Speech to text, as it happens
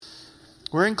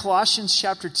We're in Colossians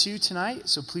chapter 2 tonight,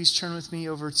 so please turn with me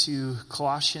over to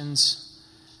Colossians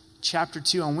chapter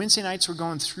 2. On Wednesday nights, we're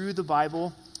going through the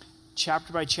Bible,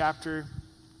 chapter by chapter,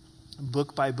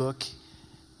 book by book.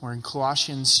 We're in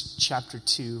Colossians chapter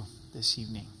 2 this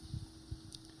evening.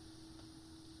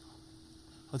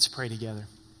 Let's pray together.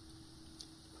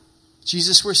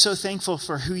 Jesus, we're so thankful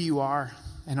for who you are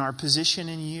and our position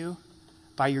in you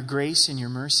by your grace and your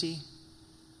mercy.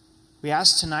 We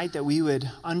ask tonight that we would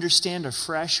understand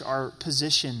afresh our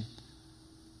position,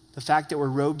 the fact that we're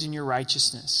robed in your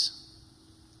righteousness.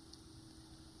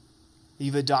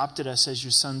 You've adopted us as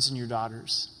your sons and your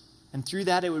daughters. And through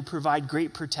that, it would provide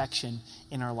great protection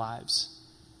in our lives.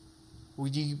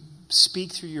 Would you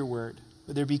speak through your word?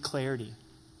 Would there be clarity?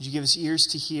 Would you give us ears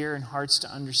to hear and hearts to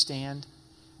understand?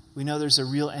 We know there's a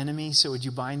real enemy, so would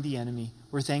you bind the enemy?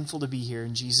 We're thankful to be here.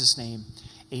 In Jesus' name,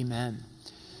 amen.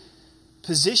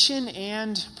 Position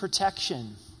and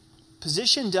protection.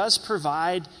 Position does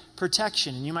provide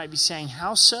protection. And you might be saying,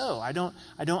 how so? I don't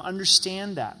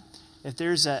understand that. If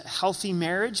there's a healthy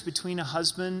marriage between a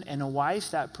husband and a wife,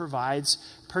 that provides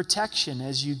protection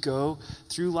as you go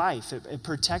through life. It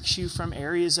protects you from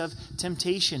areas of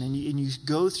temptation, and you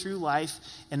go through life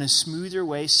in a smoother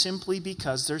way simply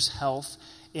because there's health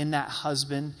in that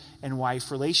husband and wife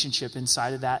relationship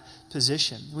inside of that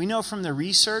position. We know from the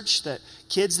research that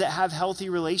kids that have healthy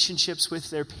relationships with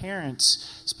their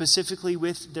parents, specifically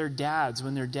with their dads,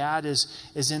 when their dad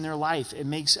is in their life, it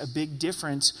makes a big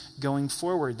difference going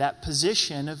forward. That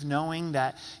position of knowing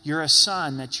that you're a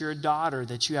son, that you're a daughter,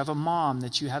 that you have a mom,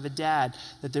 that you have a dad,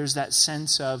 that there's that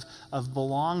sense of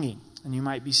belonging. And you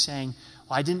might be saying,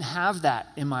 well, I didn't have that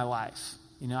in my life.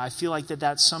 I feel like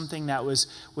that's something that was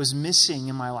missing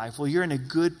in my life. Well, you're in a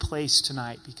good place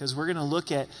tonight because we're going to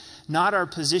look at not our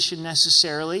position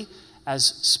necessarily as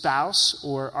spouse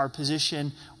or our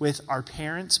position with our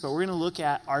parents, but we're going to look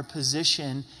at our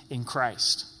position in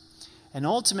Christ. And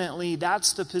ultimately,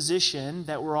 that's the position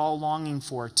that we're all longing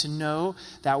for, to know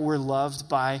that we're loved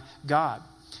by God.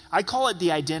 I call it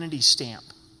the identity stamp.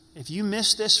 If you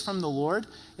miss this from the Lord,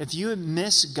 if you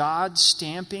miss God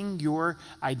stamping your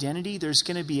identity, there's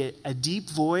going to be a deep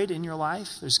void in your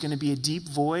life. There's going to be a deep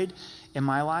void in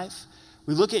my life.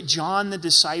 We look at John the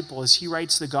disciple as he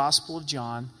writes the Gospel of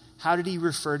John. How did he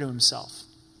refer to himself?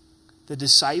 The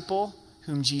disciple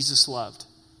whom Jesus loved.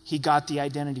 He got the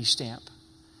identity stamp.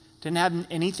 Didn't have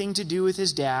anything to do with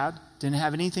his dad. Didn't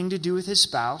have anything to do with his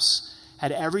spouse.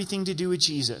 Had everything to do with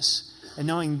Jesus. And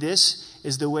knowing this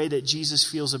is the way that Jesus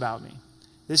feels about me.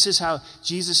 This is how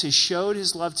Jesus has showed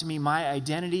his love to me. My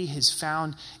identity is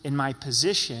found in my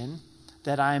position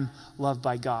that I'm loved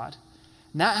by God.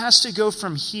 And that has to go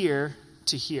from here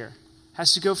to here. It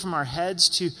has to go from our heads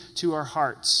to our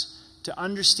hearts. To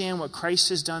understand what Christ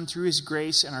has done through his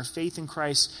grace and our faith in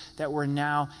Christ, that we're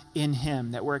now in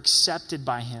him, that we're accepted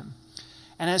by him.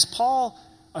 And as Paul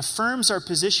affirms our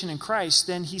position in Christ,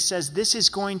 then he says this is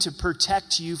going to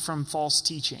protect you from false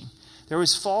teaching. There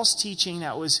was false teaching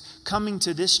that was coming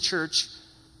to this church,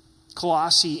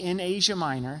 Colossae, in Asia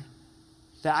Minor,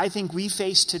 that I think we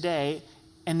face today,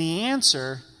 and the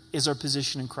answer is our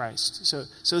position in Christ. So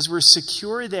as we're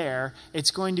secure there,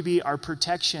 it's going to be our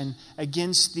protection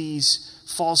against these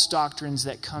false doctrines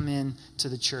that come in to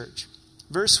the church.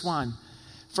 Verse 1,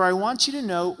 "For I want you to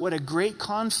know what a great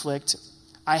conflict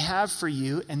I have for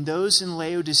you and those in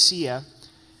Laodicea,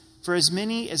 for as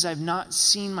many as I've not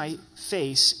seen my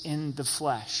face in the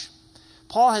flesh."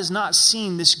 Paul has not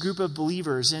seen this group of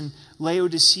believers in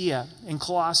Laodicea, in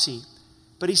Colossae.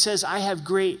 But he says, I have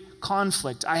great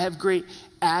conflict. I have great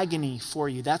agony for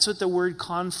you. That's what the word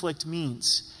conflict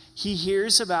means. He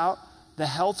hears about the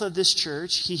health of this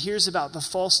church. He hears about the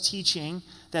false teaching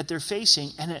that they're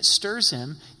facing, and it stirs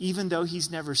him, even though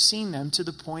he's never seen them, to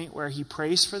the point where he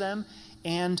prays for them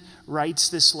and writes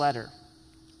this letter.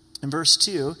 In verse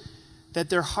 2, that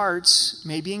their hearts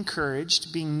may be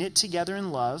encouraged, being knit together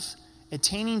in love,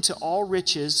 attaining to all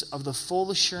riches of the full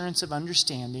assurance of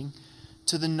understanding,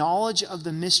 to the knowledge of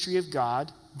the mystery of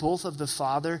God, both of the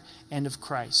Father and of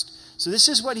Christ. So this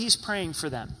is what he's praying for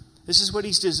them. This is what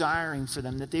he's desiring for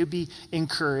them, that they would be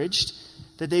encouraged,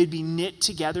 that they would be knit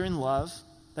together in love,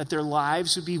 that their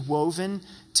lives would be woven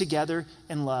together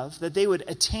in love, that they would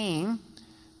attain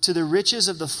to the riches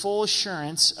of the full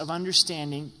assurance of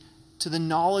understanding, to the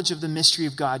knowledge of the mystery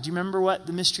of God. Do you remember what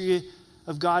the mystery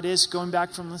of God is? Going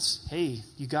back from this, hey,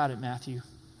 you got it, Matthew.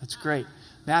 That's great.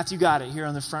 Matthew got it here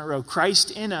on the front row.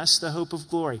 Christ in us, the hope of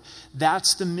glory.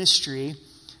 That's the mystery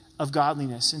of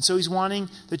godliness. And so he's wanting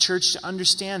the church to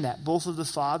understand that, both of the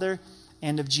Father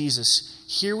and of Jesus.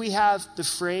 Here we have the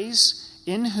phrase,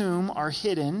 in whom are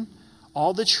hidden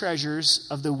all the treasures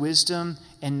of the wisdom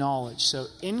and knowledge. So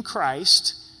in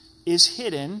Christ is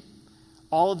hidden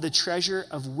all of the treasure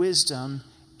of wisdom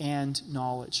and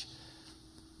knowledge.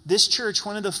 This church,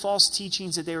 one of the false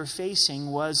teachings that they were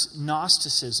facing was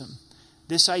Gnosticism.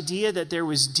 This idea that there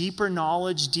was deeper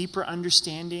knowledge, deeper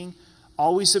understanding,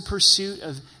 always the pursuit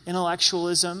of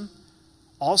intellectualism,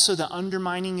 also the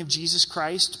undermining of Jesus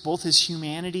Christ, both his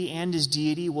humanity and his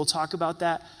deity. We'll talk about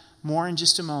that more in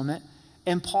just a moment.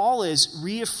 And Paul is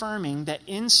reaffirming that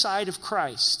inside of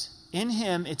Christ, in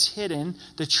him, it's hidden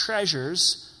the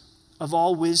treasures of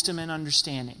all wisdom and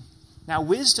understanding. Now,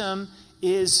 wisdom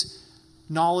is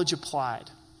knowledge applied.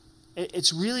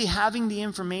 It's really having the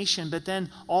information, but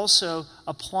then also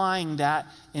applying that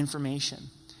information.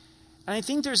 And I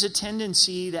think there's a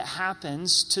tendency that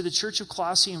happens to the Church of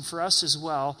Colossae and for us as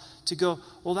well to go,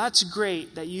 well, that's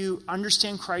great that you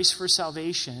understand Christ for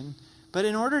salvation, but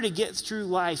in order to get through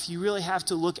life, you really have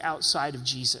to look outside of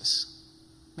Jesus.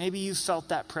 Maybe you've felt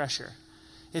that pressure.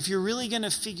 If you're really going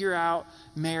to figure out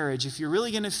marriage, if you're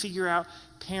really going to figure out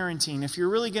parenting, if you're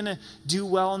really going to do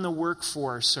well in the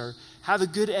workforce or have a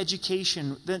good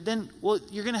education, then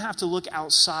you're going to have to look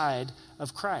outside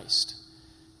of Christ.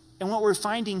 And what we're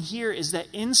finding here is that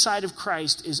inside of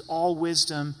Christ is all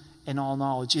wisdom and all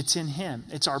knowledge. It's in him.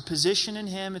 It's our position in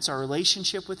him. It's our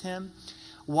relationship with him.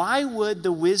 Why would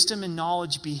the wisdom and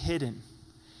knowledge be hidden?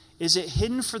 Is it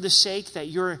hidden for the sake that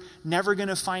you're never going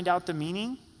to find out the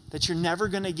meaning? That you're never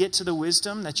going to get to the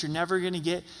wisdom? That you're never going to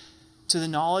get to the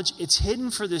knowledge? It's hidden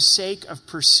for the sake of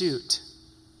pursuit.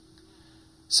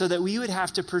 So that we would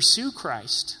have to pursue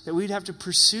Christ. That we'd have to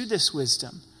pursue this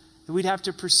wisdom. That we'd have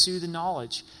to pursue the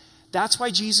knowledge. That's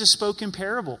why Jesus spoke in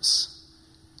parables.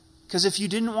 Because if you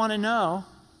didn't want to know,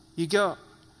 you go,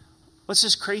 what's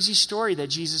this crazy story that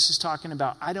Jesus is talking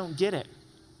about? I don't get it.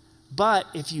 But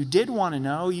if you did want to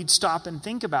know, you'd stop and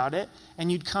think about it, and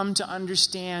you'd come to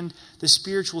understand the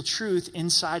spiritual truth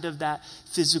inside of that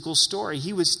physical story.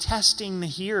 He was testing the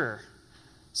hearer,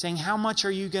 saying, how much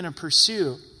are you going to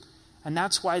pursue? And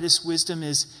that's why this wisdom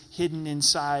is hidden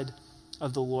inside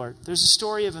of the Lord. There's a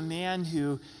story of a man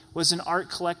who was an art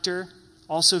collector,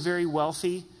 also very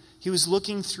wealthy. He was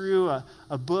looking through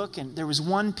a book, and there was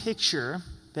one picture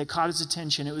that caught his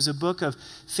attention. It was a book of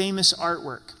famous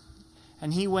artwork.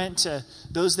 And he went to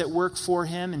those that work for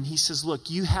him, and he says, look,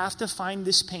 you have to find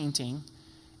this painting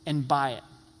and buy it.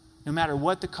 No matter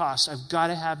what the cost, I've got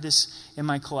to have this in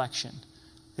my collection.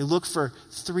 They look for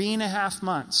 3.5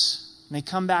 months, and they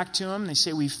come back to him, and they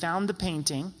say, we found the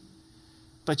painting,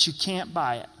 but you can't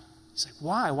buy it. He's like,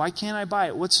 why? Why can't I buy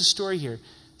it? What's the story here? He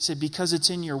said, because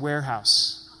it's in your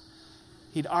warehouse.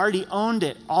 He'd already owned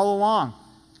it all along.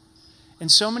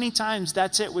 And so many times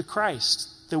that's it with Christ.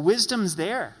 The wisdom's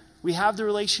there. We have the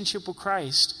relationship with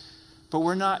Christ, but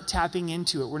we're not tapping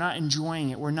into it. We're not enjoying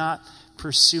it. We're not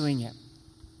pursuing it.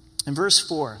 In verse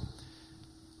 4,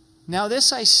 now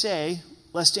this I say,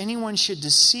 lest anyone should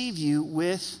deceive you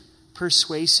with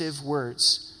persuasive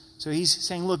words. So he's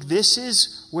saying, look, this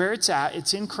is where it's at.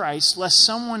 It's in Christ, lest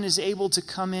someone is able to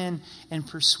come in and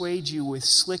persuade you with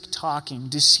slick talking,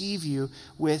 deceive you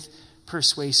with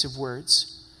persuasive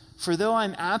words. For though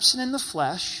I'm absent in the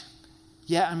flesh,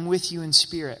 yet I'm with you in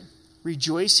spirit,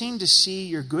 rejoicing to see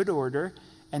your good order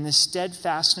and the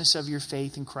steadfastness of your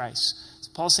faith in Christ. So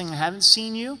Paul's saying, I haven't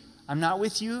seen you. I'm not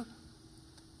with you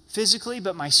physically,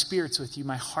 but my spirit's with you.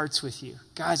 My heart's with you.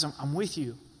 Guys, I'm with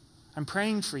you. I'm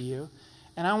praying for you.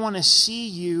 And I want to see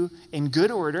you in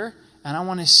good order, and I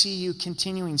want to see you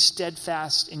continuing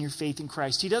steadfast in your faith in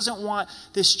Christ. He doesn't want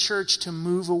this church to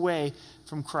move away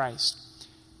from Christ.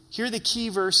 Here are the key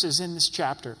verses in this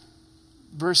chapter.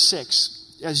 Verse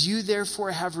 6, as you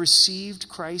therefore have received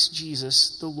Christ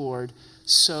Jesus the Lord,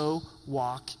 so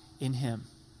walk in him.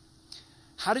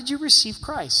 How did you receive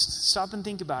Christ? Stop and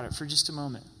think about it for just a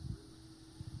moment.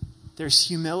 There's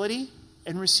humility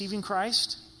in receiving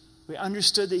Christ. We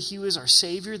understood that he was our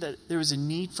Savior, that there was a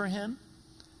need for him.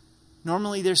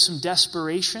 Normally there's some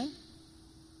desperation.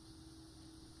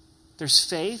 There's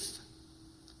faith.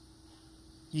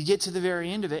 You get to the very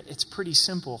end of it, it's pretty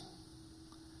simple.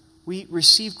 We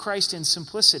receive Christ in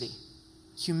simplicity.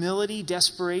 Humility,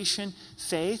 desperation,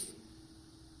 faith.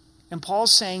 And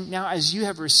Paul's saying, now as you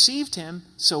have received him,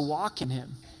 so walk in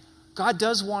him. God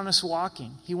does want us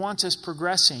walking. He wants us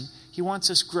progressing. He wants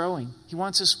us growing. He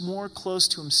wants us more close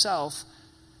to himself.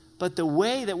 But the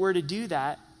way that we're to do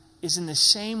that is in the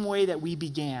same way that we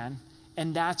began,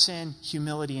 and that's in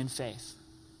humility and faith.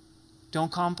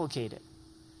 Don't complicate it.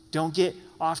 Don't get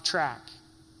off track.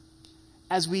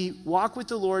 As we walk with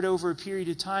the Lord over a period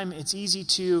of time, it's easy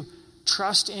to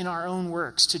trust in our own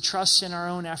works, to trust in our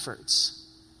own efforts.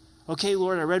 Okay,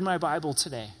 Lord, I read my Bible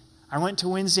today. I went to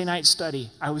Wednesday night study.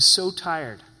 I was so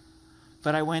tired,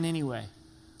 but I went anyway.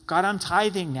 God, I'm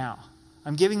tithing now.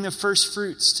 I'm giving the first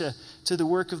fruits to the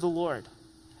work of the Lord.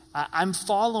 I'm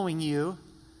following you,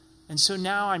 and so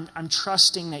now I'm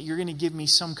trusting that you're going to give me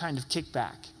some kind of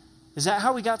kickback. Is that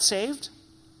how we got saved?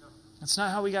 No. That's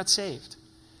not how we got saved.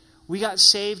 We got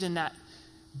saved in that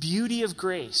beauty of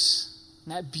grace,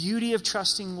 and that beauty of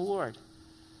trusting the Lord.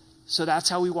 So that's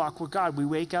how we walk with God. We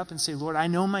wake up and say, Lord, I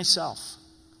know myself,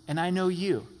 and I know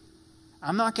you.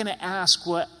 I'm not going to ask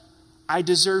what I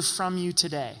deserve from you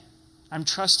today. I'm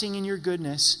trusting in your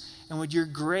goodness, and would your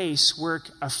grace work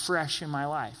afresh in my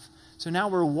life. So now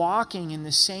we're walking in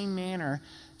the same manner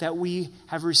that we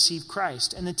have received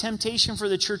Christ. And the temptation for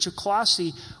the church of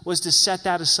Colossae was to set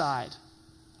that aside.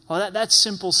 Oh, that's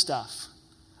simple stuff.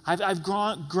 I've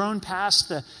grown past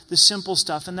the simple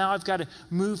stuff, and now I've got to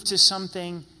move to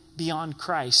something beyond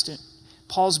Christ. And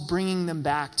Paul's bringing them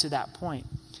back to that point.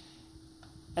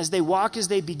 As they walk as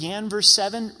they began, verse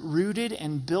 7, rooted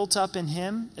and built up in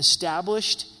him,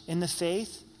 established in the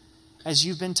faith, as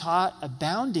you've been taught,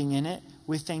 abounding in it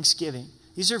with thanksgiving.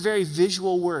 These are very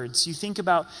visual words. You think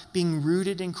about being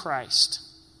rooted in Christ.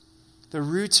 The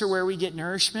roots are where we get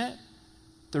nourishment.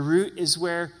 The root is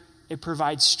where it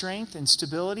provides strength and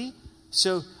stability.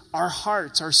 So our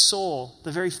hearts, our soul,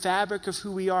 the very fabric of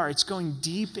who we are, it's going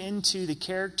deep into the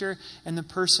character and the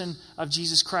person of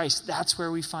Jesus Christ. That's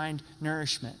where we find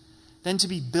nourishment. Then to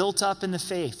be built up in the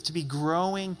faith, to be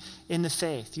growing in the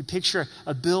faith. You picture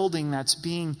a building that's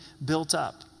being built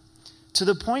up. To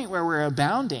the point where we're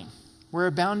abounding. We're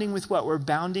abounding with what? We're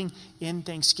abounding in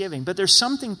thanksgiving. But there's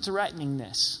something threatening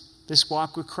this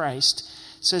walk with Christ.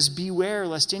 It says, beware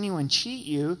lest anyone cheat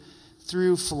you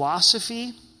through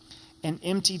philosophy and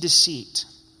empty deceit.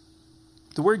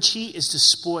 The word cheat is to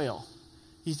spoil.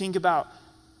 You think about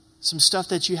some stuff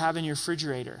that you have in your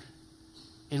refrigerator.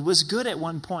 It was good at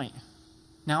one point.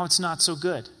 Now it's not so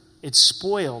good. It's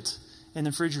spoiled in the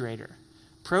refrigerator.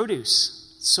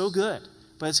 Produce, so good,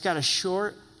 but it's got a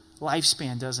short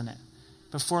lifespan, doesn't it?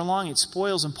 Before long, it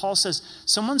spoils. And Paul says,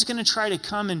 someone's going to try to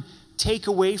come and take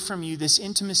away from you this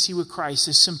intimacy with Christ,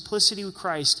 this simplicity with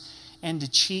Christ, and to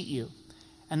cheat you.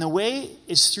 And the way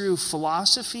is through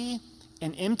philosophy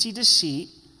and empty deceit,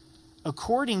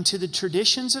 according to the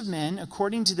traditions of men,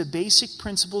 according to the basic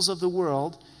principles of the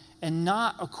world, and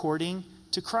not according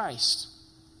to Christ.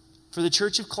 For the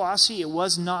church of Colossae, it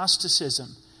was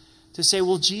Gnosticism. To say,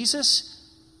 well,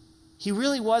 Jesus, he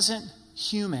really wasn't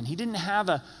human. He didn't have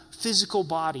a physical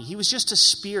body. He was just a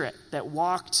spirit that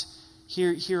walked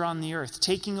here on the earth,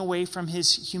 taking away from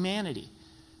his humanity.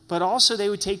 But also they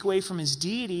would take away from his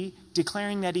deity,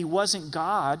 declaring that he wasn't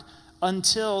God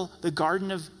until the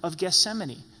Garden of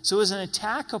Gethsemane. So it was an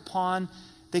attack upon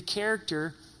the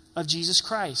character of Jesus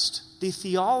Christ, the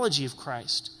theology of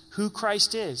Christ, who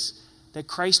Christ is, that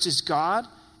Christ is God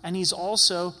and he's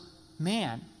also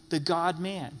man, the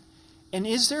God-man. And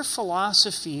is there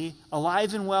philosophy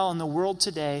alive and well in the world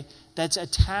today that's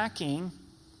attacking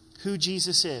who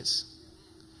Jesus is?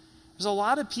 There's a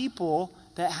lot of people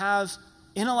that have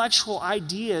intellectual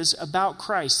ideas about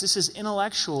Christ. This is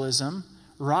intellectualism,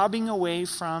 robbing away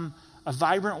from a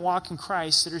vibrant walk in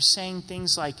Christ, that are saying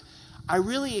things like, I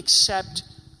really accept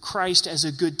Christ as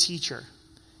a good teacher.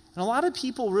 And a lot of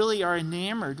people really are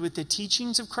enamored with the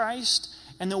teachings of Christ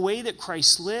and the way that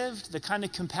Christ lived, the kind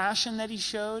of compassion that he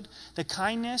showed, the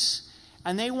kindness,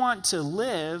 and they want to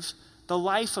live the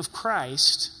life of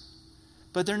Christ,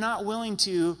 but they're not willing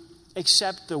to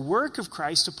accept the work of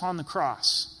Christ upon the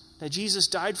cross, that Jesus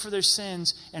died for their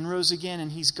sins and rose again,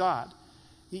 and he's God.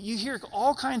 You hear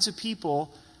all kinds of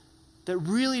people that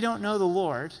really don't know the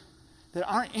Lord, that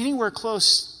aren't anywhere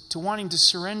close to wanting to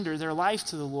surrender their life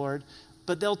to the Lord,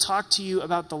 but they'll talk to you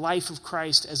about the life of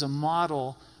Christ as a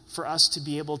model for us to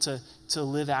be able to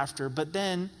live after. But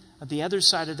then, at the other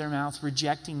side of their mouth,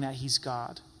 rejecting that he's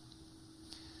God.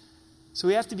 So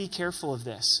we have to be careful of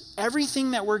this.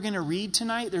 Everything that we're going to read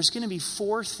tonight, there's going to be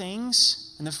 4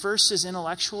 things. And the first is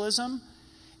intellectualism.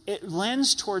 It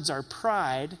lends towards our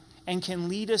pride and can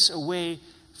lead us away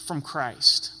from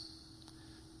Christ.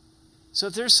 So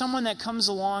if there's someone that comes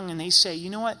along and they say, you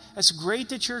know what, that's great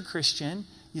that you're a Christian.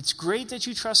 It's great that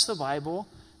you trust the Bible.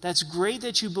 That's great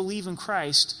that you believe in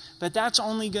Christ. But that's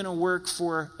only going to work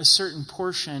for a certain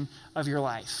portion of your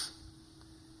life.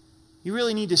 You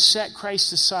really need to set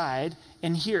Christ aside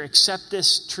and here, accept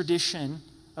this tradition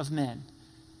of men.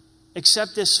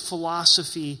 Accept this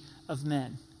philosophy of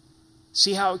men.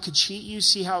 See how it could cheat you?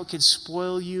 See how it could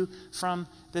spoil you from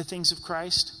the things of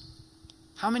Christ?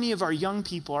 How many of our young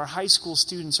people, our high school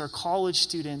students, our college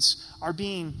students are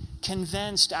being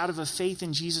convinced out of a faith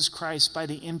in Jesus Christ by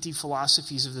the empty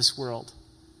philosophies of this world?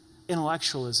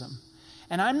 Intellectualism.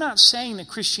 And I'm not saying that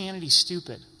Christianity's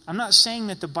stupid. I'm not saying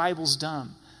that the Bible's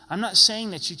dumb. I'm not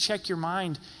saying that you check your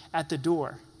mind at the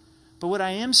door. But what I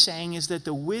am saying is that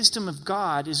the wisdom of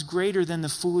God is greater than the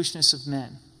foolishness of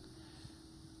men.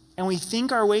 And we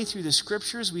think our way through the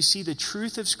Scriptures, we see the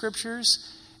truth of Scriptures,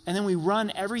 and then we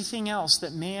run everything else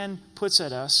that man puts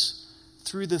at us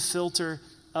through the filter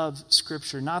of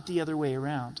Scripture, not the other way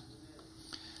around.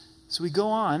 So we go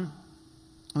on, and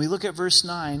we look at verse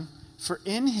 9. For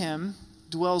in him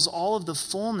dwells all of the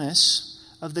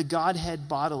fullness of the Godhead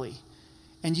bodily,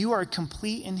 and you are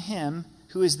complete in him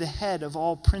who is the head of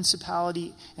all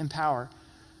principality and power.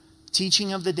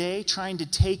 Teaching of the day, trying to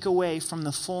take away from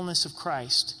the fullness of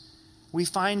Christ. We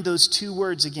find those two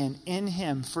words again, in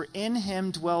him. For in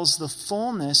him dwells the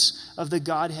fullness of the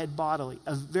Godhead bodily.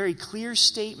 A very clear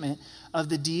statement of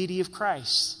the deity of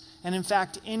Christ. And in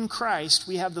fact, in Christ,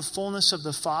 we have the fullness of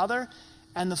the Father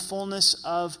and the fullness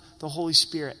of the Holy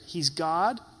Spirit. He's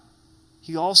God.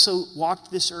 He also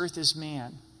walked this earth as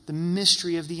man. The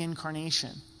mystery of the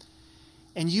incarnation.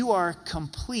 And you are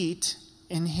complete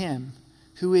in him,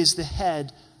 who is the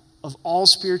head of all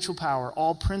spiritual power,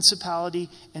 all principality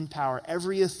and power,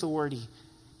 every authority.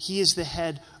 He is the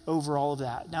head over all of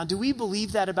that. Now, do we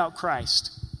believe that about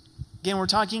Christ? Again, we're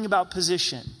talking about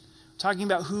position. We're talking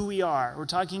about who we are. We're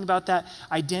talking about that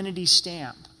identity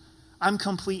stamp. I'm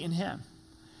complete in him.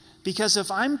 Because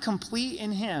if I'm complete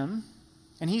in him,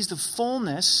 and he's the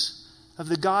fullness of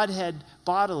the Godhead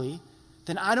bodily,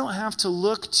 then I don't have to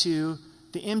look to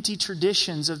the empty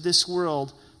traditions of this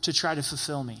world to try to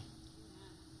fulfill me.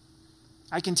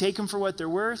 I can take them for what they're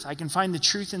worth. I can find the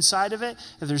truth inside of it.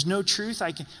 If there's no truth,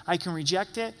 I can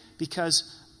reject it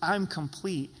because I'm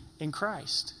complete in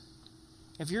Christ.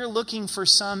 If you're looking for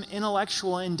some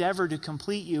intellectual endeavor to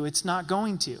complete you, it's not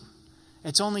going to.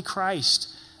 It's only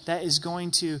Christ that is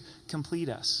going to complete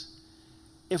us.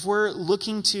 If we're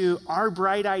looking to our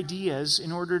bright ideas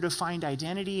in order to find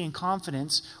identity and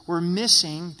confidence, we're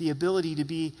missing the ability to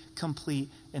be complete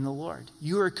in the Lord.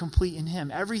 You are complete in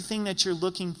him. Everything that you're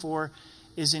looking for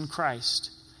is in Christ.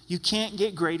 You can't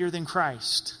get greater than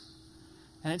Christ.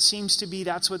 And it seems to be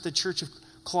that's what the church of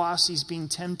Colossae is being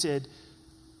tempted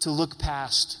to look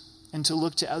past and to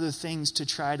look to other things to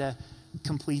try to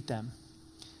complete them.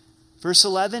 Verse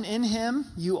 11, in him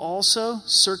you also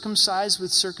circumcised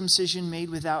with circumcision made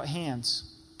without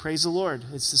hands. Praise the Lord.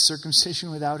 It's the circumcision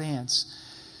without hands.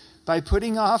 By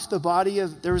putting off the body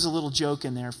of... There was a little joke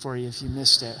in there for you if you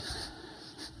missed it.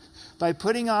 By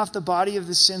putting off the body of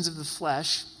the sins of the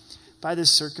flesh by the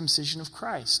circumcision of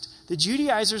Christ. The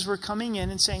Judaizers were coming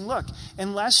in and saying, look,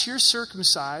 unless you're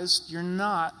circumcised, you're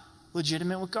not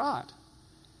legitimate with God.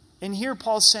 And here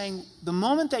Paul's saying, the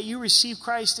moment that you receive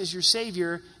Christ as your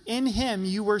Savior, in him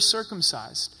you were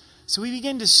circumcised. So we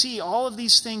begin to see all of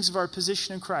these things of our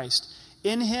position in Christ.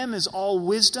 In him is all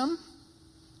wisdom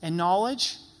and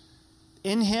knowledge.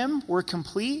 In him we're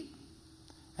complete.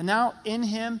 And now in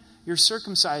him you're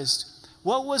circumcised.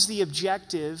 What was the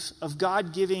objective of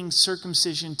God giving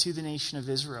circumcision to the nation of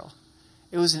Israel?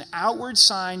 It was an outward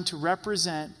sign to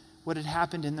represent what had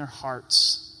happened in their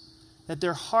hearts. That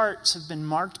their hearts have been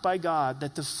marked by God,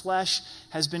 that the flesh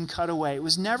has been cut away. It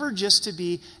was never just to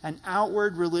be an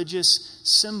outward religious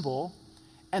symbol.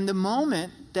 And the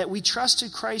moment that we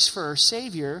trusted Christ for our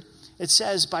Savior, it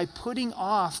says, by putting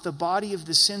off the body of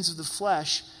the sins of the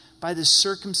flesh by the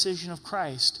circumcision of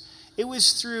Christ. It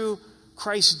was through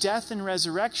Christ's death and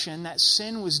resurrection that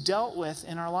sin was dealt with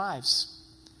in our lives.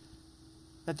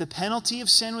 That the penalty of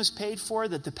sin was paid for,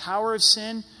 that the power of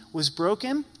sin was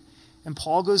broken. And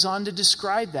Paul goes on to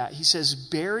describe that. He says,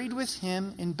 buried with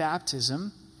him in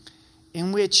baptism,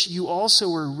 in which you also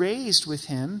were raised with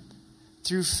him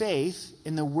through faith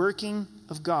in the working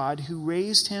of God who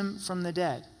raised him from the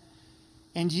dead.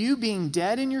 And you being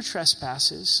dead in your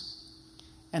trespasses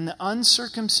and the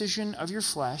uncircumcision of your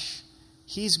flesh,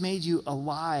 he's made you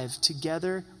alive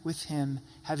together with him,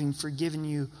 having forgiven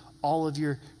you all of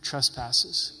your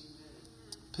trespasses.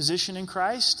 Position in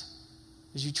Christ.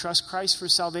 As you trust Christ for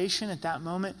salvation, at that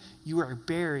moment, you are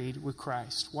buried with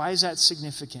Christ. Why is that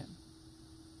significant?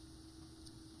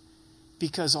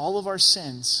 Because all of our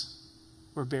sins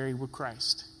were buried with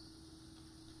Christ.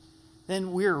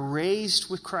 Then we are raised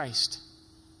with Christ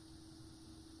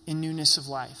in newness of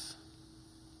life.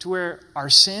 To where our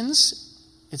sins,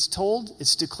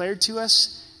 it's declared to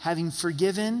us, having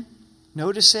forgiven,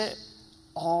 notice it,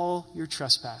 all your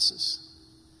trespasses.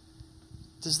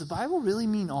 Does the Bible really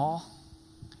mean all?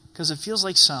 Because it feels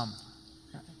like some.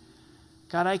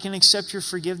 God, I can accept your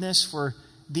forgiveness for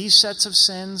these sets of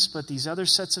sins, but these other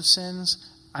sets of sins,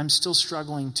 I'm still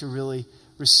struggling to really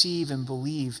receive and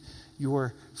believe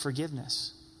your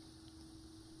forgiveness.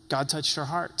 God touched our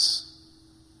hearts.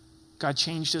 God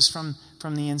changed us from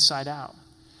the inside out.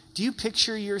 Do you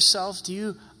picture yourself? Do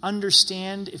you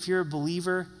understand, if you're a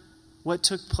believer, what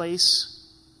took place?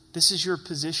 This is your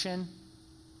position.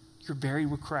 You're buried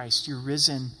with Christ. You're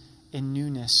risen in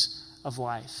newness of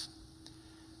life.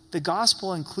 The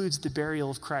gospel includes the burial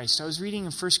of Christ. I was reading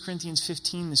in 1 Corinthians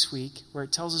 15 this week where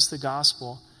it tells us the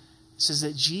gospel. It says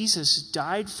that Jesus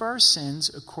died for our sins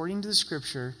according to the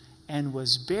scripture and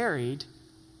was buried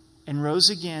and rose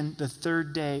again the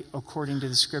third day according to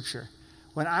the scripture.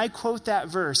 When I quote that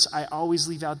verse, I always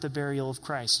leave out the burial of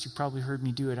Christ. You probably heard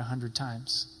me do it 100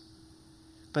 times.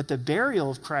 But the burial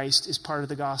of Christ is part of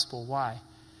the gospel. Why?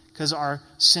 Because our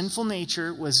sinful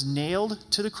nature was nailed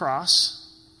to the cross.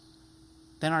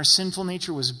 Then our sinful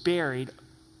nature was buried,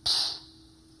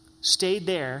 stayed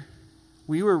there.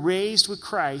 We were raised with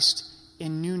Christ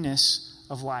in newness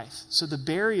of life. So the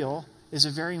burial is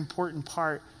a very important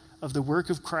part of the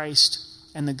work of Christ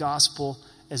and the gospel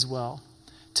as well.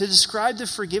 To describe the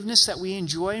forgiveness that we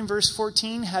enjoy in verse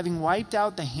 14, having wiped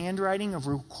out the handwriting of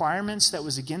requirements that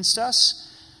was against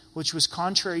us, which was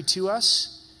contrary to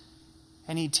us,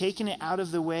 and he'd taken it out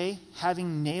of the way,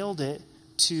 having nailed it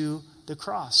to the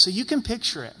cross. So you can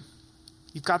picture it.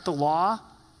 You've got the law.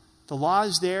 The law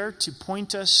is there to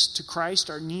point us to Christ,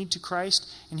 our need to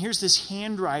Christ. And here's this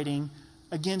handwriting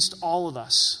against all of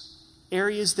us.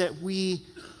 Areas that we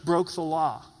broke the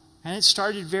law. And it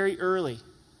started very early.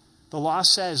 The law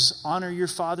says, honor your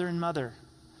father and mother.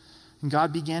 And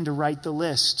God began to write the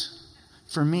list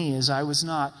for me as I was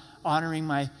not honoring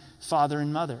my father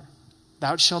and mother.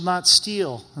 Thou shalt not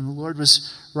steal. And the Lord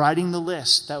was writing the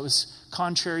list that was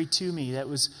contrary to me. That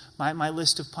was my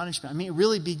list of punishment. I mean, it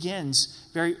really begins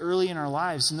very early in our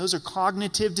lives. And those are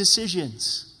cognitive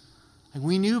decisions. Like,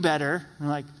 we knew better. We're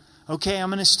like, okay, I'm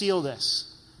going to steal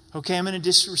this. Okay, I'm going to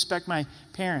disrespect my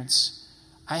parents.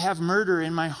 I have murder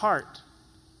in my heart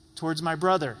towards my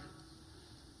brother.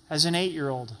 As an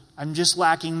 8-year-old, I'm just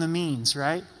lacking the means,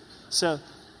 right? So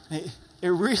it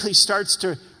really starts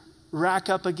to rack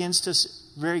up against us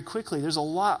very quickly. There's a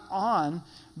lot on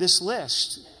this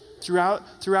list throughout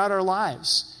our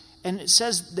lives. And it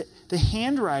says that the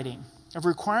handwriting of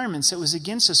requirements that was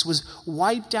against us was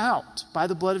wiped out by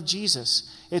the blood of Jesus.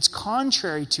 It's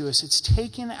contrary to us. It's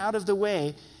taken out of the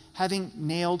way, having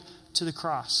nailed to the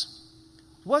cross.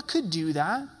 What could do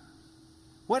that?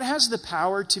 What has the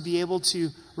power to be able to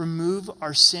remove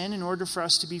our sin in order for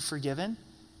us to be forgiven?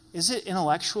 Is it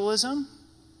intellectualism?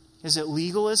 Is it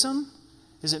legalism?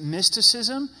 Is it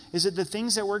mysticism? Is it the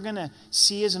things that we're going to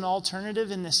see as an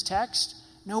alternative in this text?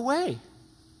 No way.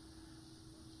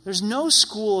 There's no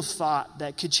school of thought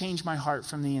that could change my heart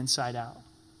from the inside out.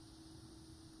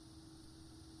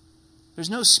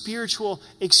 There's no spiritual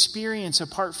experience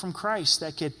apart from Christ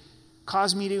that could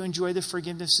cause me to enjoy the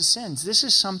forgiveness of sins. This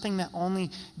is something that only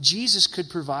Jesus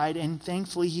could provide, and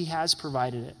thankfully he has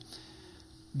provided it.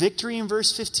 Victory in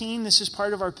verse 15, this is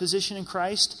part of our position in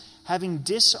Christ. Having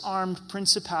disarmed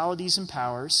principalities and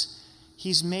powers,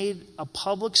 he's made a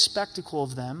public spectacle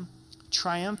of them,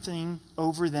 triumphing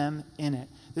over them in it.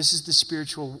 This is the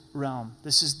spiritual realm.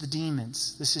 This is the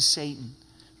demons. This is Satan.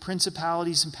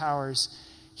 Principalities and powers,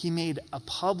 he made a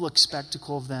public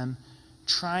spectacle of them,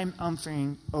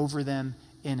 triumphing over them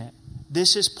in it.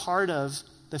 This is part of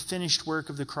the finished work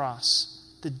of the cross,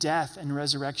 the death and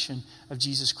resurrection of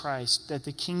Jesus Christ, that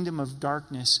the kingdom of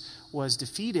darkness was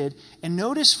defeated. And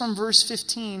notice from verse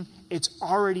 15, it's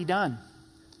already done.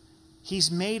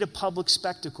 He's made a public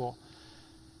spectacle.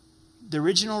 The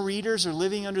original readers are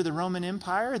living under the Roman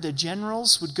Empire. The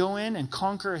generals would go in and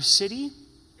conquer a city,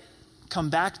 come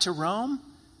back to Rome,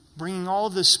 bringing all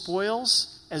of the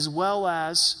spoils as well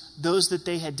as those that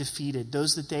they had defeated,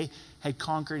 those that they had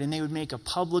conquered, and they would make a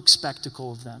public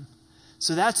spectacle of them.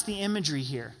 So that's the imagery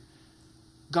here.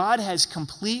 God has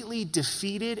completely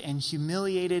defeated and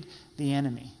humiliated the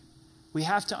enemy. We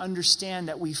have to understand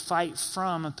that we fight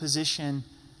from a position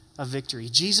of victory.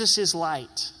 Jesus is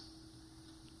light.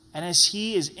 And as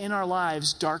he is in our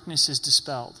lives, darkness is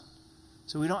dispelled.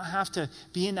 So we don't have to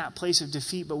be in that place of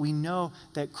defeat, but we know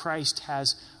that Christ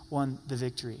has won the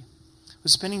victory. We're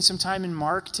spending some time in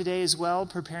Mark today as well,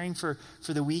 preparing for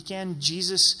the weekend.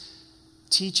 Jesus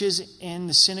teaches in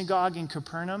the synagogue in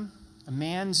Capernaum. A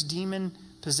man's demon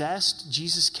possessed.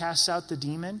 Jesus casts out the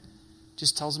demon.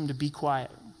 Just tells him to be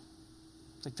quiet.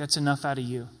 It's like, that's enough out of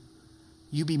you.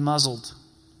 You be muzzled.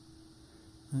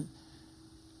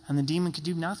 And the demon could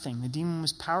do nothing. The demon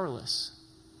was powerless.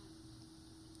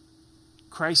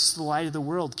 Christ is the light of the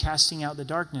world, casting out the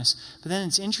darkness. But then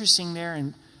it's interesting there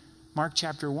in Mark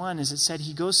chapter 1, as it said,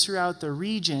 he goes throughout the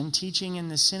region teaching in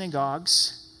the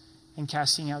synagogues and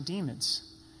casting out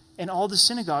demons. In all the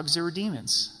synagogues, there were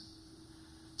demons.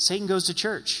 Satan goes to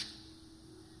church.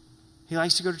 He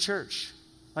likes to go to church.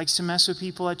 Likes to mess with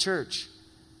people at church.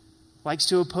 Likes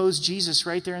to oppose Jesus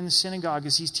right there in the synagogue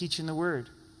as he's teaching the word.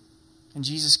 And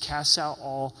Jesus casts out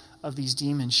all of these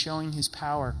demons, showing his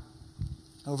power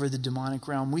over the demonic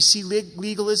realm. We see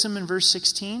legalism in verse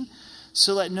 16.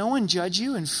 So let no one judge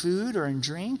you in food or in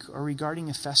drink or regarding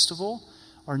a festival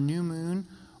or new moon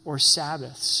or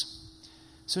Sabbaths.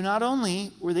 So not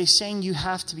only were they saying you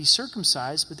have to be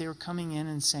circumcised, but they were coming in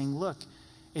and saying, look,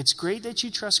 it's great that you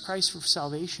trust Christ for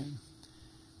salvation.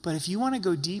 But if you want to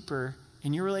go deeper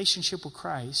in your relationship with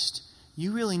Christ,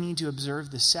 you really need to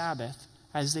observe the Sabbath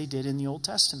as they did in the Old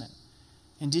Testament.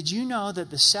 And did you know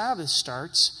that the Sabbath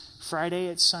starts Friday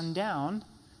at sundown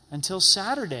until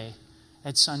Saturday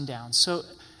at sundown? So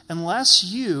unless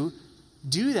you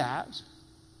do that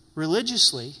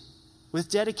religiously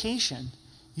with dedication,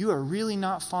 you are really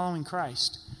not following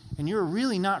Christ. And you are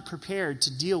really not prepared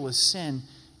to deal with sin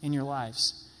in your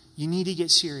lives. You need to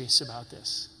get serious about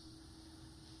this.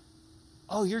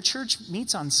 Oh, your church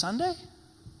meets on Sunday?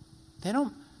 They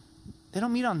don't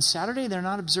meet on Saturday? They're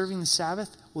not observing the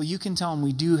Sabbath? Well, you can tell them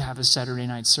we do have a Saturday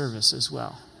night service as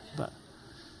well. But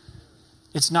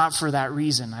it's not for that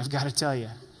reason, I've got to tell you.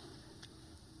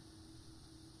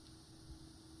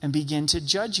 And begin to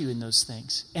judge you in those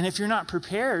things. And if you're not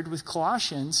prepared with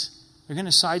Colossians, they're going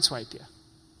to sideswipe you.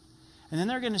 And then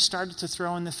they're going to start to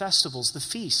throw in the festivals, the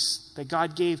feasts that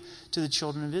God gave to the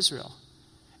children of Israel.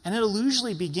 And it'll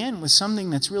usually begin with something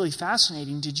that's really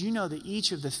fascinating. Did you know that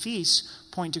each of the feasts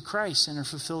point to Christ and are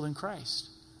fulfilled in Christ?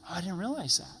 Oh, I didn't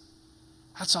realize that.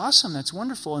 That's awesome. That's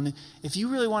wonderful. And if you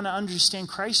really want to understand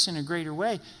Christ in a greater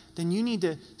way, then you need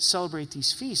to celebrate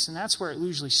these feasts. And that's where it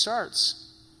usually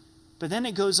starts. But then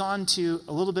it goes on to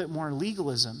a little bit more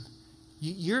legalism.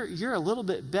 You're a little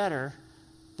bit better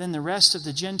than the rest of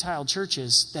the Gentile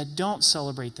churches that don't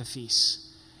celebrate the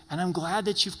feasts. And I'm glad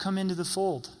that you've come into the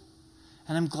fold.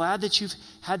 And I'm glad that you've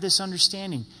had this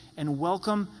understanding. And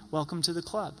welcome to the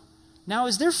club. Now,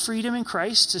 is there freedom in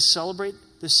Christ to celebrate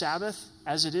the Sabbath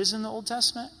as it is in the Old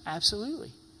Testament?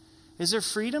 Absolutely. Is there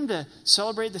freedom to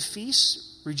celebrate the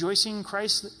feasts, rejoicing in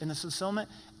Christ in the fulfillment?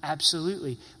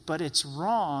 Absolutely. But it's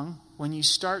wrong when you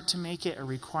start to make it a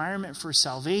requirement for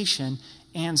salvation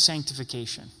and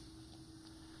sanctification.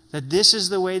 That this is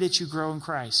the way that you grow in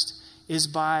Christ, is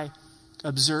by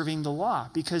observing the law,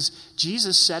 because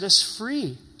Jesus set us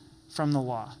free from the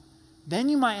law. Then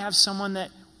you might have someone that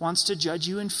wants to judge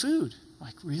you in food.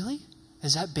 Like, really?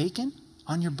 Is that bacon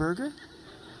on your burger?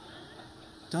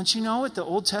 Don't you know what the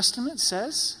Old Testament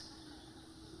says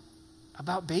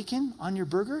about bacon on your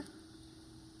burger?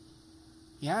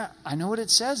 Yeah, I know what it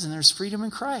says, and there's freedom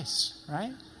in Christ,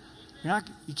 right?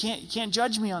 You can't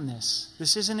judge me on this.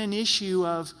 This isn't an issue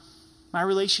of my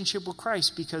relationship with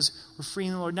Christ because we're free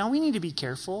in the Lord. Now, we need to be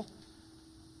careful.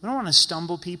 We don't want to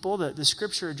stumble people. The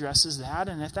Scripture addresses that.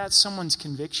 And if that's someone's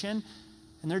conviction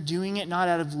and they're doing it not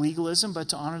out of legalism but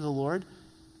to honor the Lord,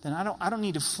 then I don't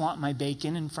need to flaunt my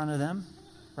bacon in front of them,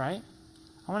 right?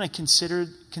 I want to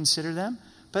consider them.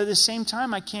 But at the same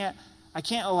time, I can't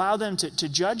allow them to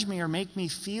judge me or make me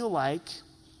feel like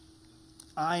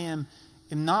I am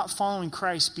not following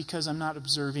Christ because I'm not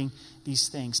observing these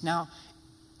things. Now,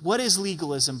 what is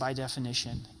legalism by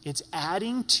definition? It's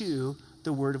adding to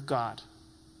the Word of God.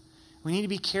 We need to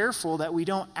be careful that we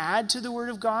don't add to the Word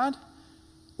of God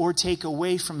or take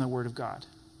away from the Word of God.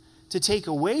 To take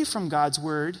away from God's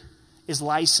Word is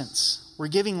license. We're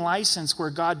giving license where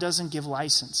God doesn't give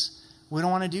license. We don't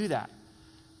want to do that.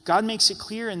 God makes it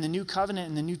clear in the New Covenant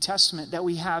and the New Testament that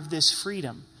we have this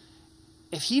freedom.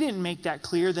 If He didn't make that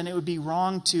clear, then it would be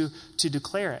wrong to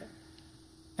declare it.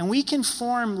 And we can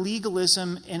form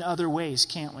legalism in other ways,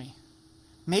 can't we?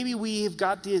 Maybe we have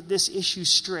got this issue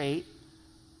straight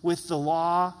with the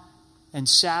law and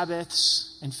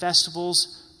Sabbaths and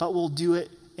festivals, but we'll do it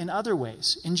in other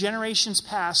ways. In generations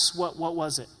past, what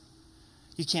was it?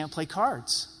 You can't play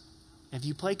cards. If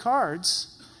you play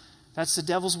cards, that's the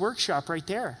devil's workshop right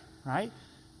there, right?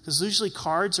 Because usually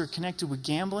cards are connected with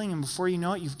gambling, and before you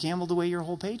know it, you've gambled away your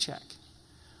whole paycheck.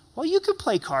 Well, you could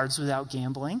play cards without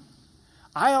gambling.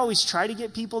 I always try to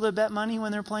get people to bet money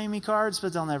when they're playing me cards,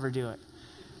 but they'll never do it.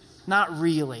 Not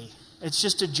really. It's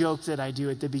just a joke that I do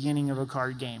at the beginning of a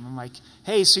card game. I'm like,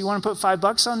 hey, so you want to put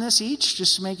 $5 on this each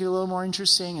just to make it a little more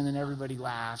interesting? And then everybody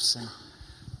laughs. And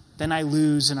then I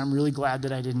lose, and I'm really glad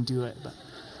that I didn't do it. But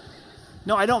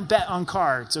no, I don't bet on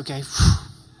cards, okay?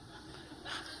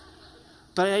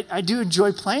 But I do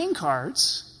enjoy playing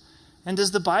cards. And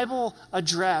does the Bible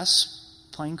address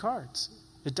playing cards?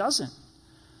 It doesn't.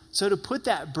 So to put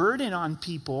that burden on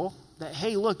people that,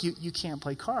 hey, look, you can't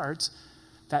play cards,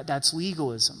 that's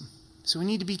legalism. So we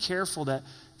need to be careful that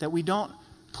we don't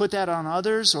put that on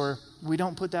others or we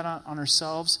don't put that on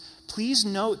ourselves. Please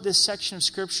note this section of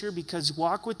Scripture, because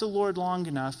walk with the Lord long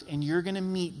enough and you're going to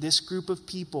meet this group of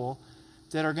people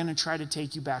that are going to try to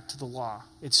take you back to the law.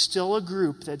 It's still a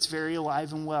group that's very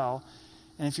alive and well.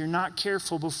 And if you're not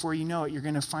careful, before you know it, you're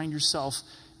going to find yourself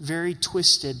very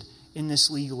twisted in this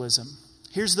legalism.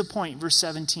 Here's the point, verse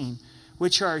 17,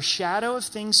 which are a shadow of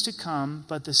things to come,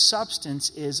 but the substance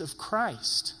is of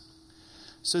Christ.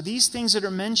 So these things that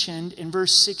are mentioned in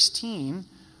verse 16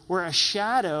 were a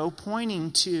shadow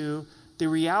pointing to the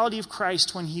reality of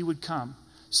Christ when he would come.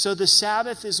 So the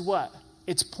Sabbath is what?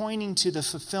 It's pointing to the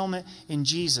fulfillment in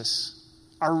Jesus.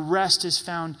 Our rest is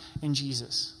found in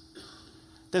Jesus.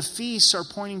 The feasts are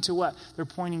pointing to what? They're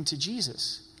pointing to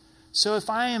Jesus. So if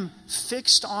I am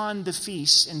fixed on the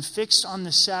feasts and fixed on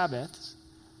the Sabbath,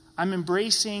 I'm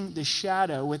embracing the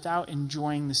shadow without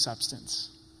enjoying the substance.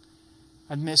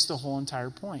 I've missed the whole entire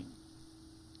point.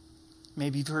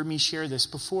 Maybe you've heard me share this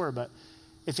before, but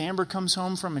if Amber comes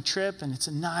home from a trip and it's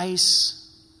a nice,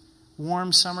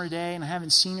 warm summer day and I haven't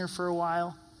seen her for a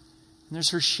while, and there's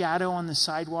her shadow on the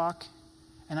sidewalk,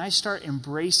 and I start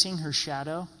embracing her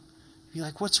shadow, you'd be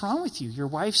like, what's wrong with you? Your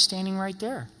wife's standing right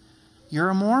there. You're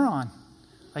a moron.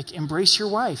 Like, embrace your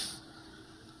wife.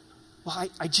 Well,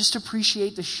 I just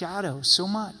appreciate the shadow so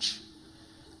much.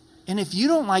 And if you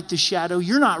don't like the shadow,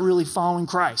 you're not really following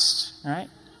Christ, right?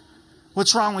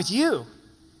 What's wrong with you?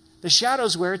 The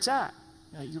shadow's where it's at.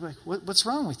 You're like, what's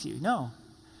wrong with you? No.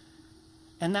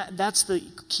 And that's the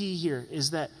key here,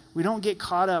 is that we don't get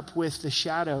caught up with the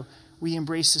shadow. We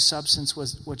embrace the substance,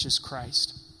 which is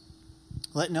Christ.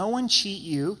 Let no one cheat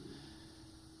you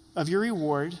of your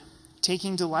reward,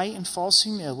 taking delight in false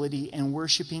humility and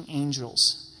worshiping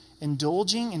angels,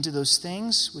 indulging into those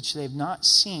things which they have not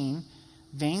seen,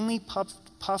 vainly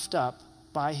puffed up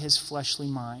by his fleshly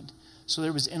mind. So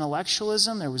there was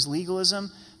intellectualism, there was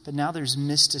legalism, but now there's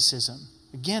mysticism.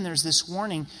 Again, there's this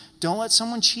warning, don't let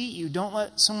someone cheat you, don't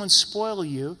let someone spoil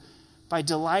you by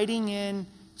delighting in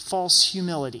false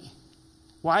humility.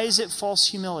 Why is it false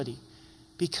humility?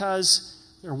 Because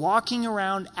they're walking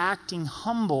around acting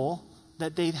humble,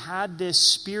 that they've had this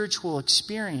spiritual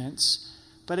experience,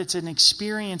 but it's an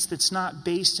experience that's not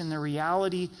based in the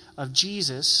reality of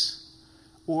Jesus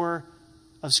or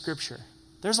of Scripture.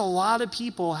 There's a lot of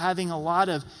people having a lot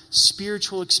of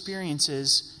spiritual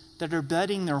experiences that are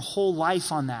betting their whole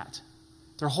life on that,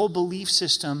 their whole belief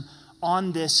system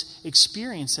on this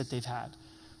experience that they've had,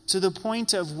 to the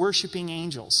point of worshiping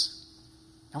angels.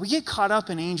 Now, we get caught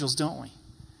up in angels, don't we?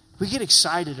 We get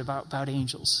excited about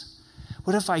angels.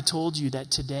 What if I told you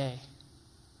that today,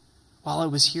 while I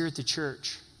was here at the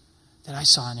church, that I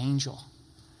saw an angel,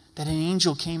 that an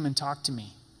angel came and talked to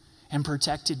me and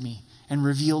protected me and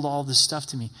revealed all this stuff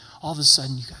to me? All of a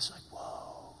sudden, you guys are like,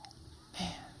 whoa,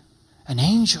 man, an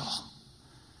angel.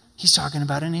 He's talking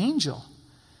about an angel.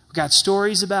 We got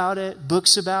stories about it,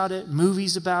 books about it,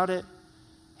 movies about it.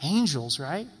 Angels,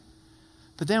 right?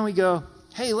 But then we go,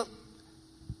 hey,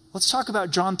 let's talk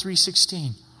about John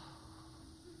 3:16.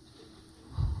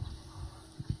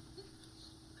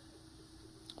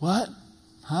 What?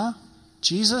 Huh?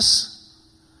 Jesus?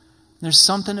 There's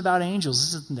something about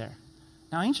angels, isn't there?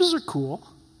 Now, angels are cool,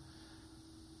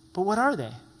 but what are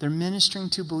they? They're ministering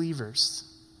to believers.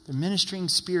 They're ministering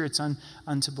spirits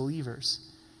unto believers.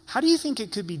 How do you think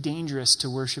it could be dangerous to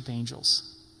worship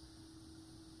angels?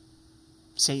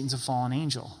 Satan's a fallen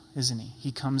angel, isn't he?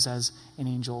 He comes as an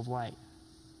angel of light.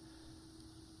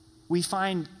 We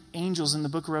find angels in the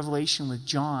book of Revelation with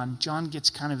John. John gets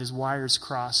kind of his wires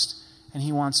crossed, and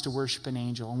he wants to worship an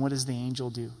angel. And what does the angel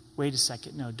do? Wait a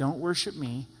second. No, don't worship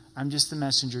me. I'm just the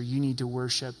messenger. You need to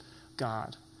worship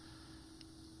God.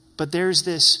 But there's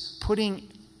this putting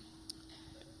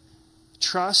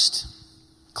trust,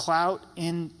 clout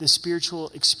in the spiritual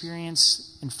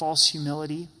experience and false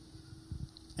humility.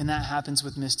 And that happens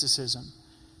with mysticism.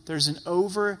 There's an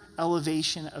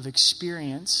over-elevation of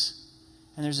experience,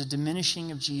 and there's a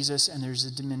diminishing of Jesus, and there's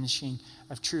a diminishing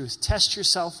of truth. Test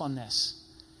yourself on this.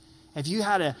 If you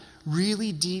had a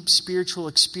really deep spiritual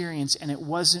experience and it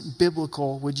wasn't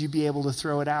biblical, would you be able to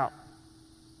throw it out?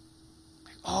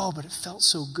 Like, oh, but it felt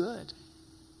so good.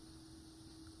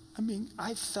 I mean,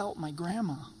 I felt my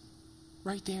grandma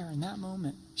right there in that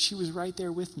moment. She was right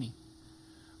there with me.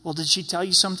 Well, did she tell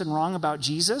you something wrong about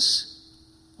Jesus?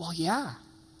 Well, yeah.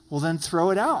 Well, then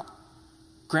throw it out.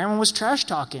 Grandma was trash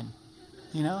talking,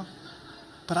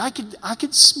 But I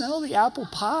could smell the apple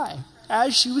pie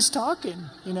as she was talking,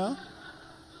 And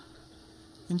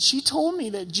she told me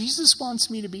that Jesus wants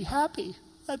me to be happy.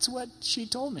 That's what she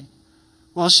told me.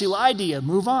 Well, she lied to you.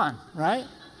 Move on, right?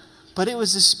 But it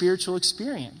was a spiritual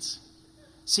experience.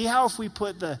 See how if we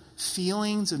put the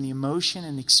feelings and the emotion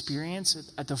and the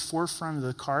experience at the forefront of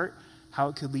the cart, how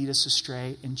it could lead us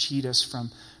astray and cheat us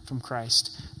from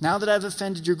Christ. Now that I've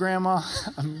offended your grandma,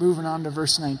 I'm moving on to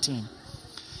verse 19.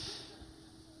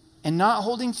 And not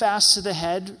holding fast to the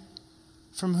head,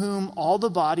 from whom all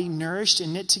the body, nourished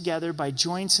and knit together by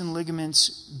joints and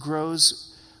ligaments,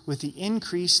 grows with the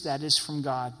increase that is from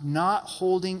God. Not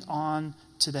holding on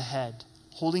to the head,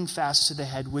 holding fast to the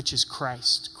head, which is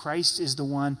Christ. Christ is the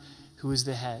one who is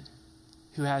the head,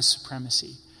 who has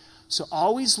supremacy. So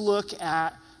always look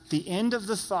at the end of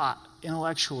the thought,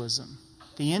 intellectualism,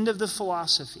 the end of the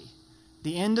philosophy,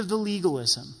 the end of the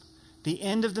legalism, the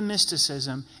end of the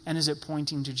mysticism, and is it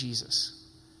pointing to Jesus?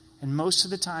 And most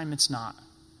of the time it's not.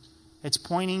 It's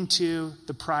pointing to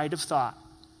the pride of thought.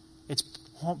 It's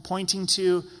pointing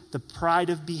to the pride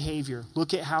of behavior.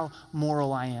 Look at how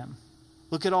moral I am.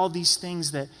 Look at all these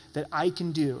things that I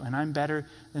can do, and I'm better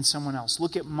than someone else.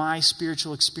 Look at my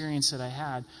spiritual experience that I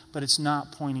had, but it's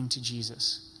not pointing to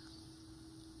Jesus.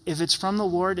 If it's from the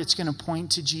Lord, it's going to point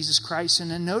to Jesus Christ.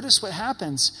 And then notice what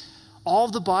happens. All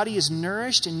of the body is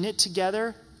nourished and knit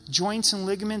together. Joints and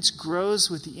ligaments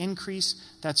grows with the increase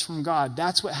that's from God.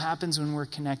 That's what happens when we're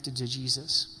connected to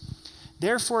Jesus.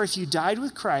 Therefore, if you died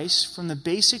with Christ from the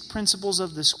basic principles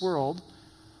of this world,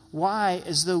 why,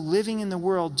 as though living in the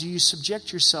world, do you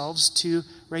subject yourselves to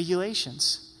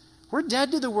regulations? We're dead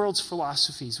to the world's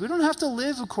philosophies. We don't have to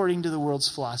live according to the world's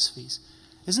philosophies.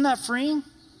 Isn't that freeing?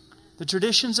 The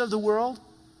traditions of the world.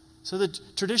 So the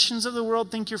traditions of the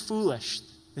world think you're foolish.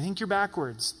 They think you're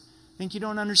backwards. Think you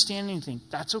don't understand anything.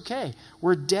 That's okay.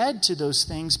 We're dead to those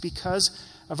things because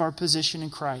of our position in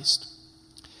Christ.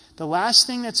 The last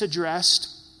thing that's addressed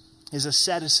is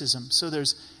asceticism. So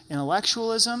there's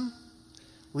intellectualism,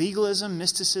 legalism,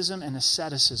 mysticism, and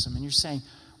asceticism. And you're saying,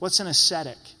 what's an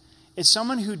ascetic? It's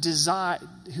someone who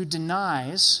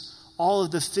denies all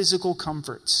of the physical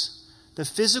comforts. The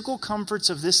physical comforts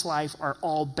of this life are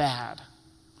all bad.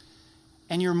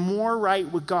 And you're more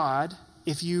right with God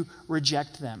if you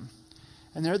reject them.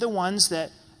 And they're the ones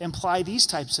that imply these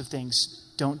types of things.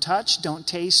 Don't touch, don't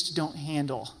taste, don't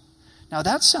handle. Now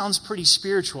that sounds pretty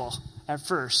spiritual at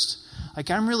first. Like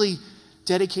I'm really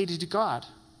dedicated to God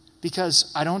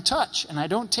because I don't touch and I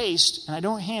don't taste and I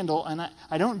don't handle and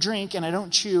I don't drink and I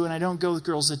don't chew and I don't go with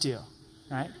girls that do.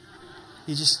 Right?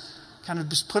 You just kind of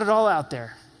just put it all out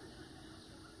there.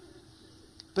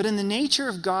 But in the nature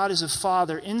of God as a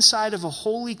father, inside of a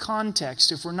holy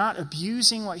context, if we're not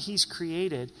abusing what he's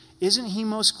created, isn't he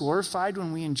most glorified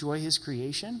when we enjoy his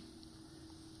creation?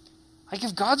 Like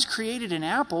if God's created an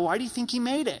apple, why do you think he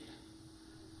made it?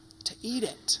 To eat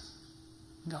it.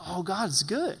 And go, oh, God's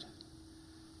good.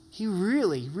 He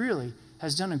really, really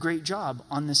has done a great job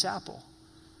on this apple.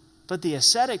 But the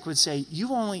ascetic would say,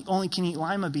 you only can eat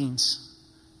lima beans.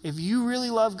 If you really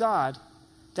love God,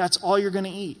 that's all you're going to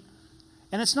eat.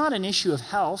 And it's not an issue of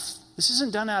health. This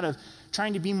isn't done out of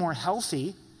trying to be more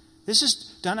healthy. This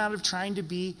is done out of trying to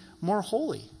be more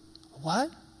holy.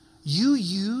 What? You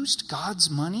used God's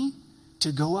money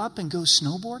to go up and go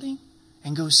snowboarding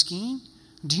and go skiing?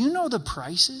 Do you know the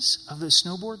prices of the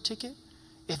snowboard ticket?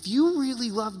 If you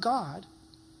really love God,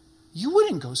 you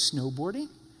wouldn't go snowboarding.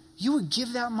 You would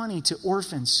give that money to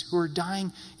orphans who are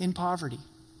dying in poverty.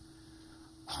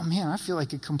 Oh man, I feel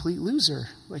like a complete loser.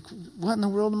 Like, what in the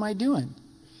world am I doing?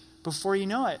 Before you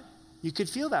know it, you could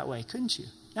feel that way, couldn't you?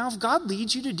 Now, if God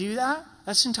leads you to do that,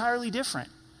 that's entirely different.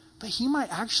 But he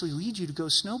might actually lead you to go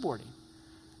snowboarding.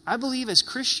 I believe as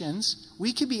Christians,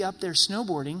 we could be up there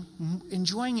snowboarding,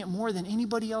 enjoying it more than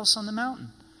anybody else on the mountain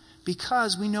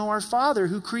because we know our Father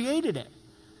who created it.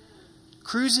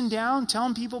 Cruising down,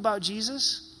 telling people about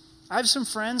Jesus. I have some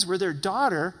friends where their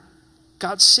daughter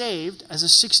got saved as a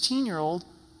 16-year-old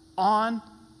on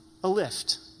a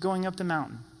lift going up the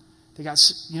mountain. They got,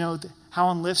 how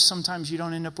on lifts sometimes you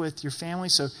don't end up with your family.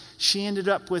 So she ended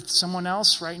up with someone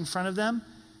else right in front of them.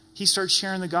 He starts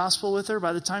sharing the gospel with her.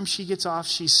 By the time she gets off,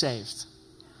 she's saved.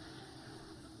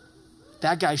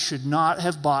 That guy should not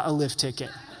have bought a lift ticket,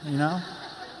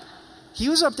 He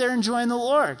was up there enjoying the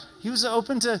Lord. He was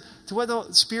open to what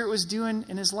the Spirit was doing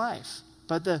in his life.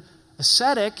 But the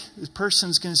ascetic, the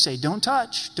person's going to say, don't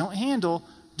touch, don't handle,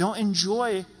 don't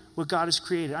enjoy what God has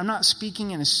created. I'm not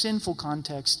speaking in a sinful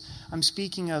context. I'm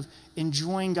speaking of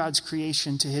enjoying God's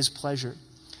creation to his pleasure.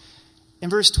 In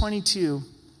verse 22,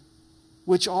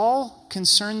 which all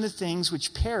concern the things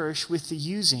which perish with the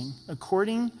using,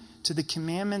 according to the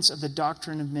commandments of the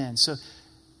doctrine of men. So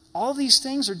all these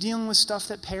things are dealing with stuff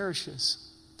that perishes.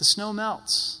 The snow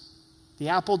melts. The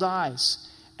apple dies.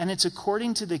 And it's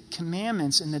according to the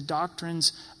commandments and the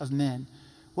doctrines of men.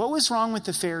 What was wrong with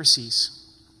the Pharisees?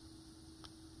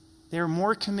 They were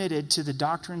more committed to the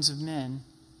doctrines of men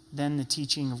than the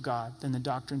teaching of God, than the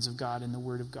doctrines of God and the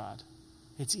Word of God.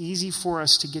 It's easy for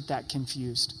us to get that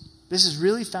confused. This is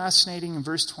really fascinating in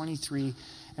verse 23,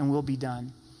 and we'll be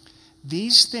done.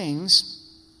 These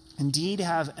things indeed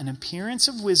have an appearance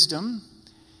of wisdom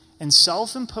and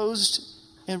self-imposed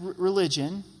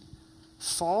religion,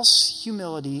 false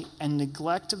humility, and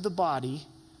neglect of the body,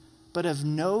 but of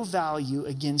no value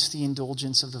against the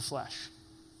indulgence of the flesh.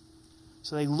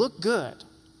 So they look good.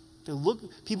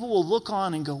 People will look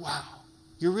on and go, wow,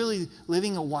 you're really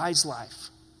living a wise life.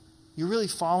 You're really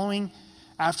following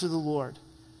after the Lord.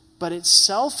 But it's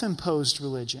self-imposed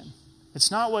religion. It's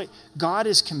not what God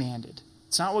has commanded.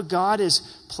 It's not what God has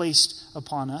placed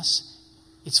upon us.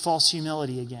 It's false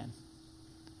humility again.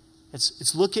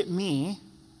 It's look at me.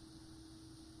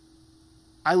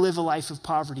 I live a life of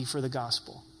poverty for the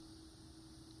gospel.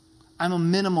 I'm a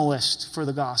minimalist for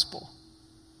the gospel.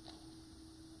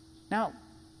 Now,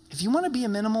 if you want to be a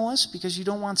minimalist because you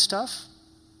don't want stuff,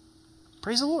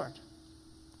 praise the Lord.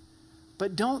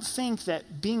 But don't think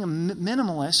that being a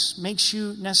minimalist makes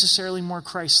you necessarily more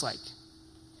Christ-like.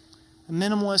 A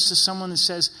minimalist is someone that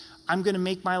says, I'm going to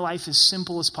make my life as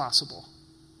simple as possible.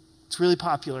 It's really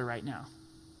popular right now.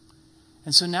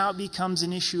 And so now it becomes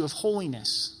an issue of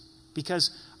holiness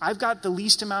because I've got the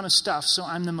least amount of stuff, so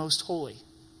I'm the most holy.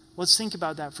 Let's think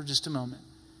about that for just a moment.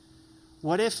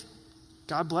 What if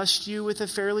God blessed you with a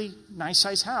fairly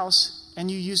nice-sized house and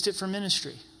you used it for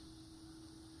ministry?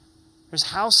 There's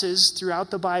houses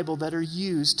throughout the Bible that are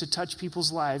used to touch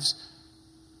people's lives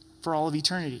for all of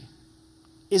eternity.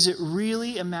 Is it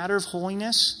really a matter of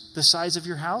holiness, the size of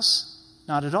your house?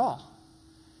 Not at all.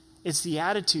 It's the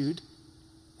attitude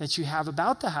that you have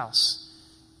about the house.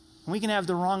 And we can have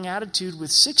the wrong attitude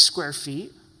with 6 square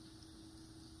feet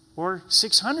or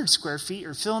 600 square feet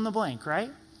or fill in the blank,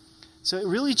 right? So it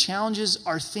really challenges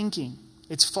our thinking.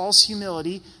 It's false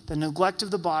humility, the neglect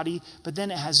of the body, but then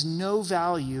it has no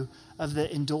value of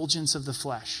the indulgence of the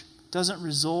flesh. It doesn't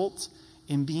result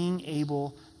in being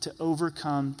able to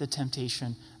overcome the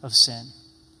temptation of sin.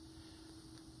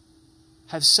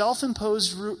 Have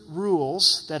self-imposed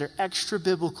rules that are extra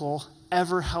biblical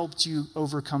ever helped you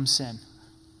overcome sin?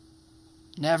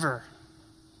 Never.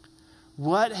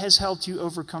 What has helped you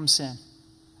overcome sin?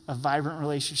 A vibrant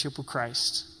relationship with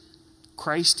Christ.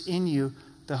 Christ in you,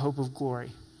 the hope of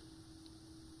glory.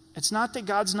 It's not that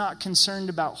God's not concerned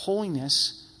about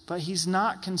holiness, but he's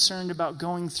not concerned about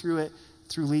going through it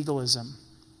through legalism,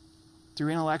 through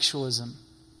intellectualism,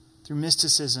 through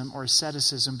mysticism or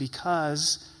asceticism,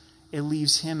 because it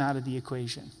leaves him out of the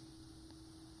equation.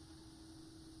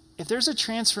 If there's a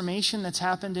transformation that's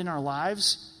happened in our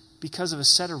lives because of a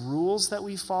set of rules that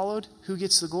we followed, who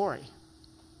gets the glory?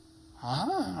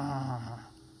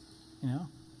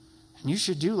 And you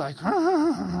should do like,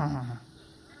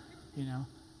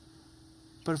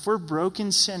 But if we're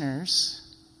broken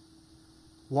sinners,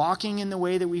 walking in the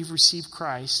way that we've received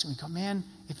Christ, and we go, man,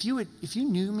 if you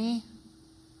knew me,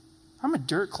 I'm a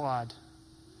dirt clod.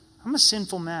 I'm a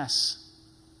sinful mess.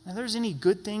 If there's any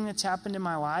good thing that's happened in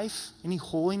my life, any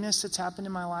holiness that's happened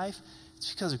in my life,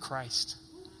 it's because of Christ.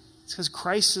 It's because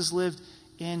Christ has lived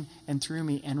in and through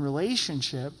me, and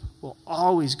relationship will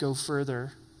always go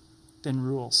further than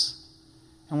rules.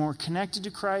 And when we're connected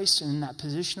to Christ and in that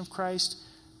position of Christ,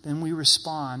 then we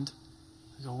respond.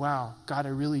 We go, wow, God, I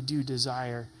really do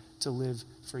desire to live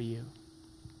for you.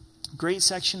 Great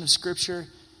section of Scripture.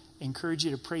 I encourage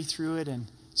you to pray through it and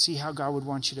see how God would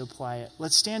want you to apply it.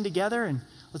 Let's stand together and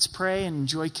let's pray and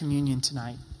enjoy communion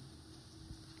tonight.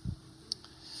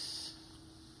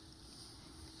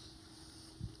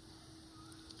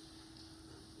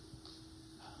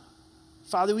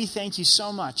 Father, we thank you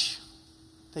so much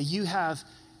that you have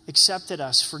accepted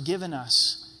us, forgiven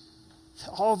us,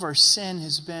 that all of our sin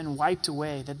has been wiped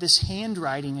away, that this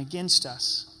handwriting against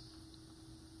us,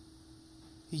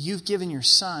 you've given your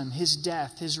Son, his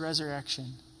death, his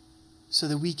resurrection, so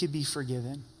that we could be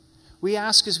forgiven. We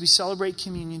ask as we celebrate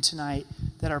communion tonight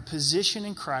that our position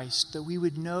in Christ, that we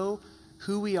would know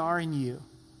who we are in you.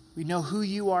 We know who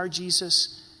you are,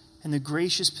 Jesus, and the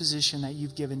gracious position that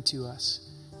you've given to us.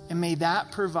 And may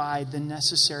that provide the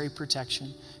necessary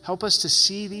protection. Help us to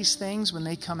see these things when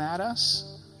they come at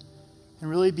us and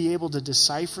really be able to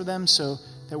decipher them so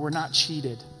that we're not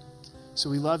cheated. So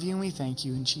we love you and we thank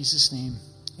you. In Jesus' name,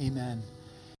 amen.